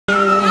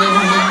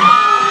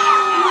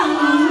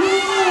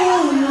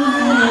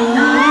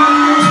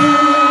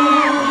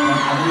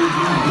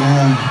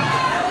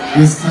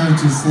it's time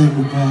to say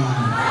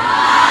goodbye.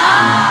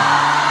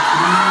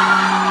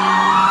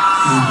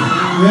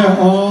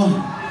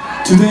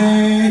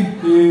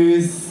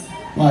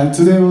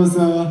 Today was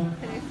a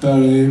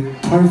very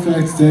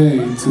perfect day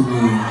to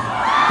me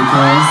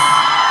because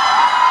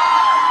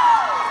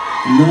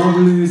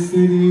lovely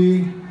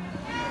city,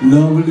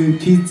 lovely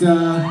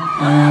pizza,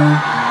 and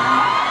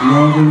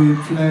lovely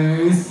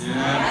place,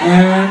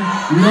 and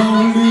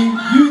lovely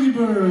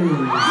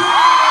universe.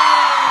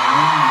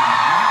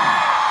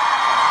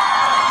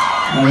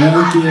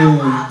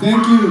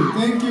 Thank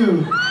you,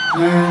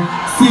 and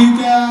see you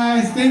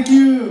guys. Thank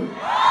you.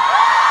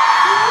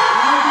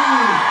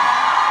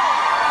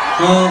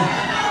 Well,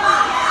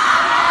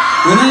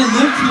 when I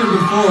lived here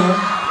before,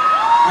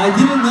 I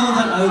didn't know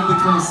that I would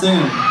become a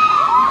singer.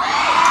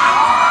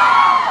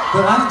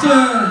 But after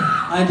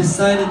I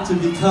decided to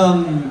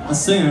become a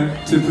singer,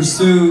 to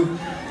pursue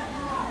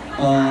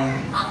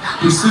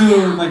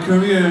my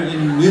career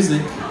in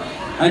music,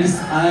 I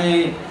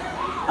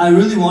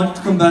really wanted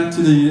to come back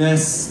to the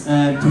US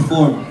and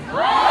perform.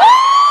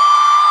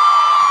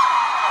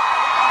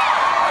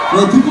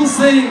 Well, people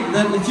say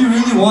that if you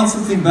really want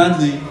something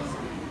badly,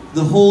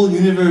 the whole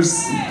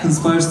universe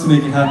conspires to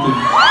make it happen.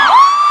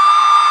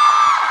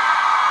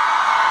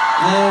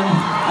 And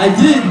I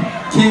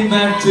came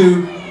back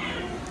to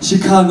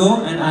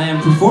Chicago, and I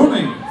am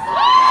performing.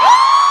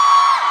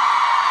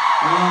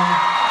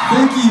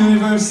 Thank you,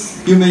 universe,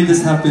 you made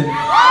this happen.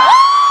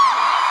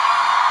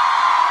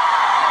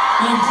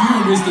 Thank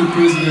you, Mr.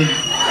 President.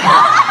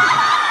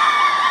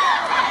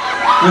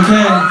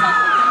 Okay,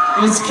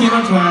 it's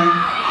keynote time.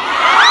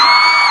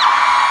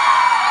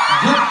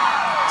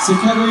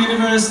 Chicago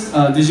Universe,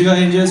 did you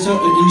guys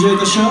enjoy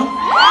the show?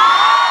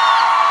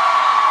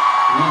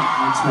 Yeah,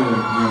 me too.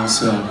 Yeah,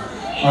 so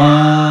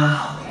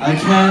I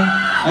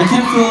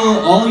can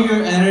feel all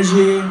your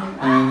energy,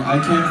 and I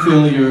can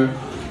feel your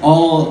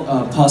all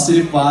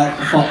positive vibe,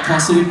 and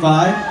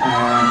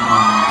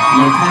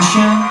your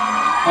passion,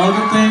 all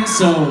the things.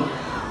 So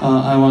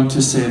I want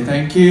to say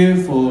thank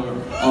you for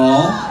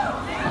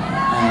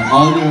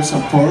all your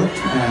support,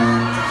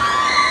 and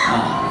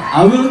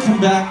I will come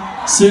back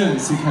soon,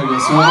 Chicago.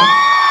 So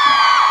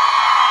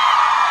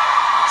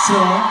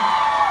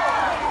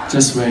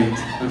just wait,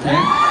 okay?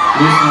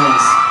 Wait for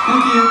us.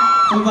 Thank you.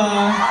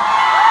 Bye-bye.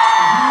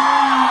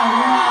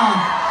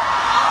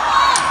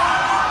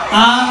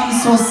 I'm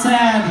so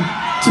sad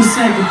to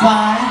say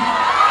goodbye,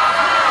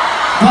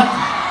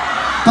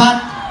 but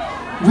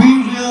we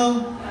will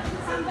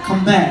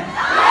come back.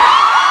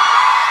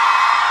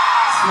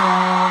 So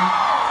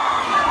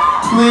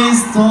please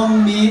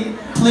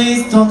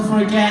don't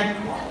forget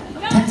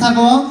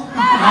Pentagon.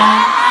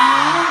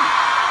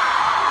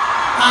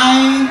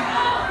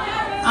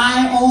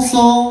 I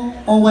also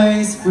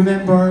always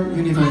remember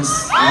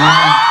universe. So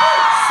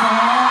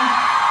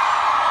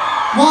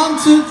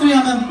 1, 2, 3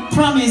 하면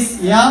promise,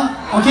 yeah?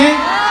 Okay?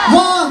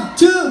 1,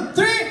 2,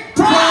 3,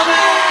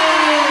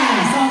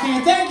 promise!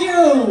 Okay, thank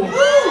you!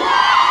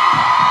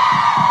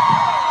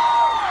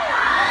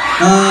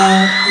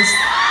 It's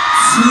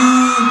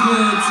too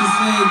good to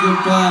say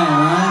goodbye,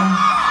 right?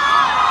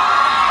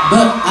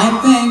 But I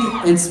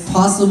think it's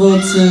possible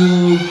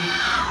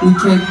we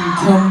can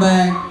come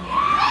back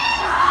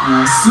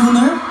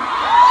sooner.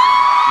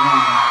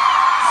 Yeah.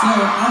 So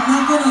I'm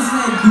not gonna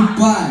say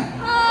goodbye.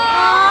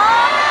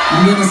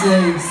 I'm gonna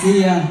say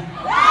see ya.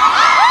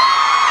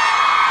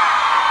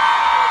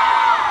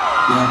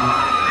 Yeah.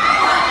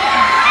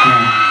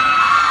 Okay.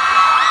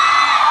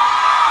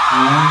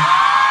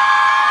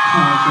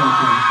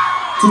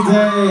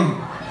 Today,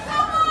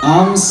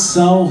 I'm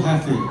so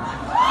happy.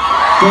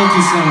 Thank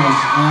you so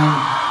much.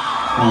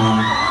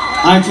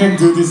 I can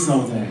do this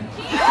all day.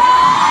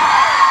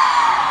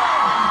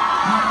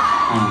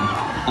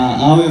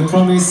 I will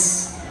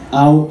promise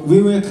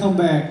we will come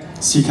back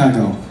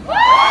Chicago. So,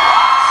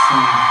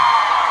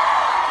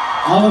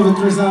 all of the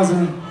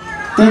 3,000,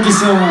 thank you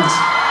so much.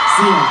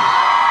 See you.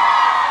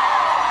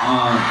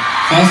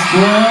 First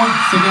floor,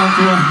 second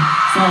floor,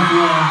 third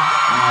floor.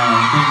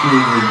 Thank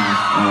you very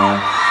much.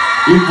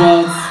 It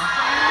was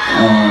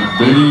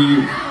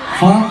very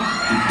fun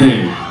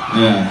day.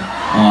 Yeah.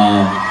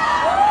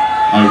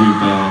 I'll be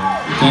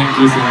back. Thank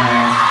you so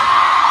much.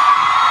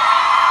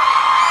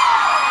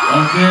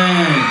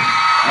 Okay.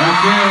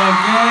 Yeah.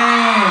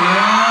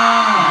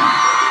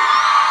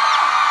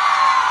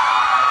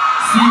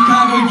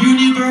 Chicago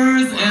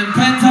Universe and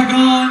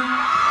Pentagon,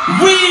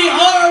 we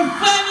are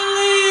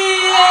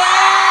family.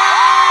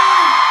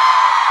 Yeah!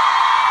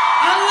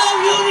 I love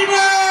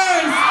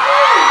universe.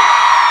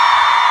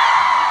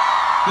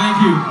 Thank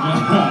you.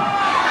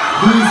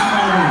 Who is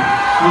family?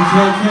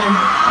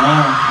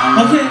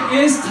 Okay.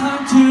 It's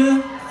time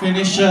to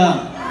finish up.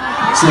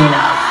 So,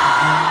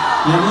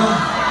 no.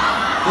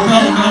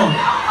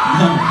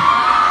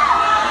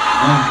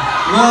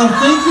 Well,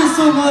 thank you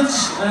so much,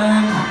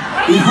 and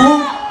we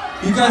hope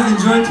you guys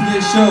enjoyed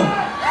today's show.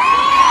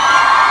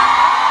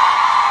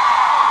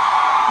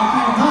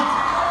 Okay, but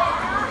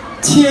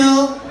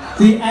till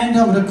the end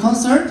of the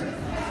concert,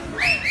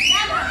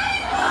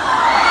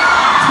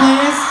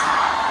 please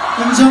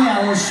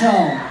show.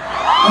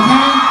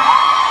 Okay?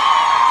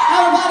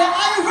 Everybody,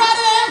 are you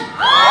ready?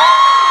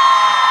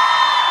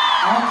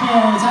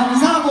 오케이, 자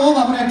인사하고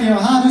마무리할게요.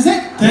 하나, 둘,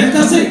 셋.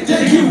 Fantastic,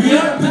 thank you. We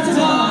are